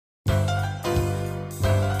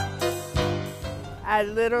I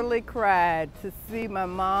literally cried to see my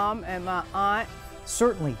mom and my aunt.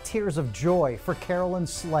 Certainly tears of joy for Carolyn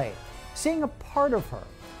Slay, seeing a part of her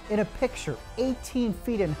in a picture 18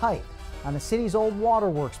 feet in height on the city's old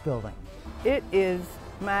waterworks building. It is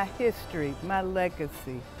my history, my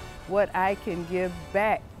legacy, what I can give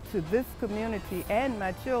back to this community and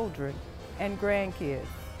my children and grandkids.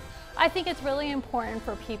 I think it's really important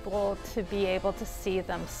for people to be able to see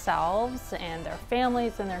themselves and their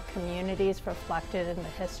families and their communities reflected in the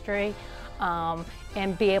history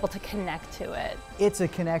and be able to connect to it. It's a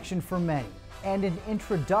connection for many and an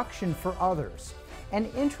introduction for others, an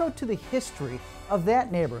intro to the history of that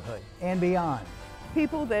neighborhood and beyond.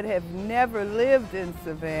 People that have never lived in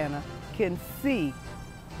Savannah can see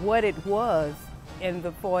what it was in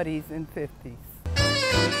the 40s and 50s.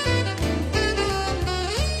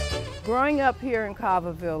 Growing up here in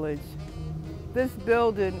Carver Village, this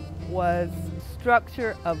building was a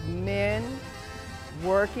structure of men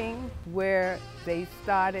working where they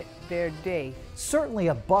started their day. Certainly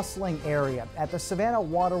a bustling area at the Savannah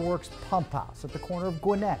Waterworks Pump House at the corner of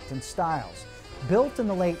Gwinnett and Stiles, built in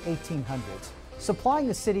the late 1800s, supplying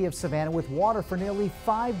the city of Savannah with water for nearly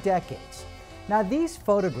 5 decades. Now these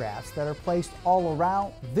photographs that are placed all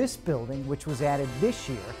around this building, which was added this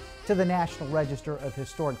year to the National Register of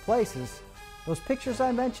Historic Places, those pictures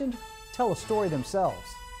I mentioned tell a story themselves.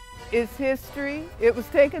 It's history. It was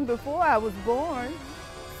taken before I was born,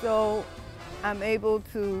 so I'm able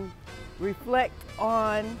to reflect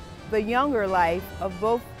on the younger life of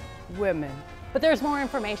both women. But there's more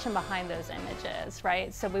information behind those images,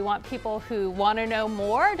 right? So we want people who want to know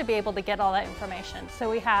more to be able to get all that information.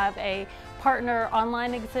 So we have a partner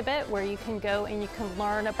online exhibit where you can go and you can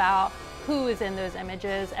learn about who is in those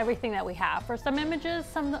images, everything that we have. For some images,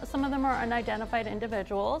 some of them are unidentified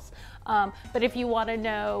individuals, but if you want to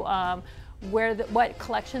know what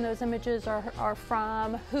collection those images are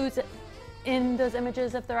from, who's in those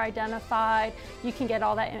images, if they're identified, you can get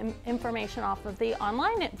all that information off of the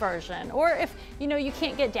online version. Or if you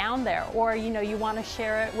can't get down there, or you want to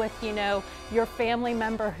share it with your family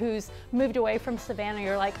member who's moved away from Savannah,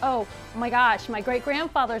 you're like, oh my gosh, my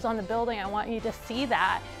great-grandfather's on the building, I want you to see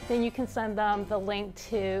that, then you can send them the link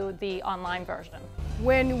to the online version.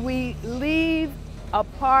 When we leave a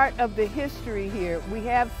part of the history here, we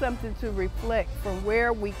have something to reflect from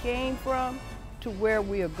where we came from to where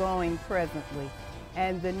we are going presently.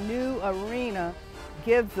 And the new arena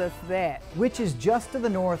gives us that. Which is just to the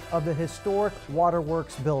north of the historic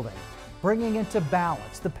Waterworks building, bringing into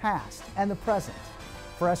balance the past and the present.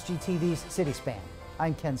 For SGTV's City Span,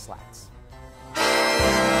 I'm Ken Slatz.